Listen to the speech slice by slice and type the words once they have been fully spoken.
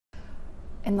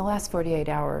In the last 48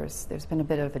 hours, there's been a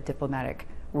bit of a diplomatic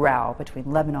row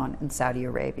between Lebanon and Saudi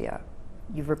Arabia.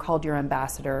 You've recalled your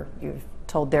ambassador. You've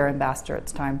told their ambassador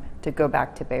it's time to go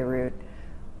back to Beirut.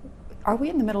 Are we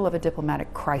in the middle of a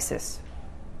diplomatic crisis?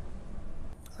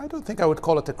 I don't think I would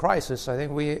call it a crisis. I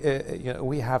think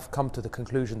we have come to the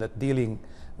conclusion that dealing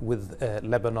with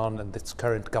Lebanon and its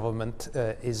current government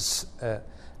is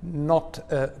not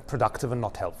productive and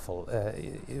not helpful.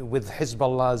 With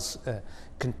Hezbollah's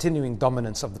continuing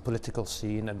dominance of the political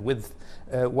scene and with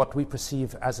what we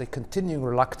perceive as a continuing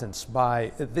reluctance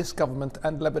by this government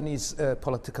and Lebanese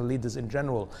political leaders in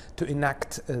general to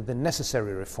enact the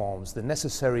necessary reforms, the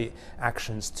necessary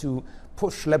actions to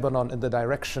push Lebanon in the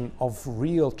direction of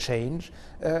real change,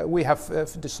 we have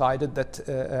decided that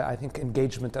I think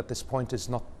engagement at this point is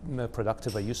not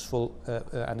productive or useful,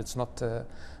 and it's not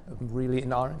really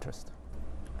in our interest.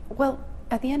 Well,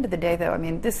 at the end of the day, though, I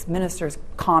mean, this minister's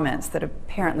comments that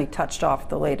apparently touched off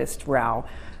the latest row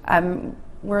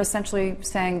were essentially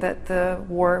saying that the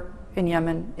war in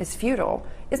Yemen is futile.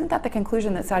 Isn't that the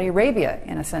conclusion that Saudi Arabia,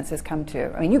 in a sense, has come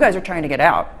to? I mean, you guys are trying to get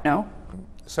out, no?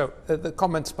 So the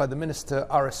comments by the minister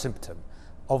are a symptom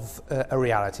of a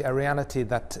reality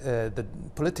that the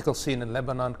political scene in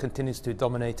Lebanon continues to be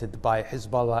dominated by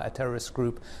Hezbollah, a terrorist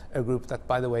group, a group that,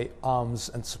 by the way, arms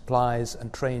and supplies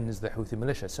and trains the Houthi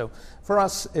militia. So for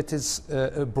us, it is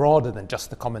broader than just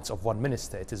the comments of one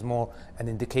minister. It is more an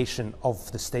indication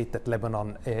of the state that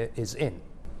Lebanon is in.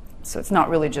 So it's not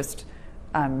really just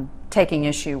taking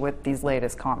issue with these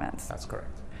latest comments. That's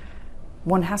correct.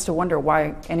 One has to wonder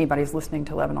why anybody's listening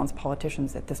to Lebanon's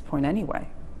politicians at this point anyway.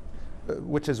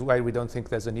 Which is why we don't think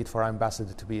there's a need for our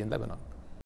ambassador to be in Lebanon.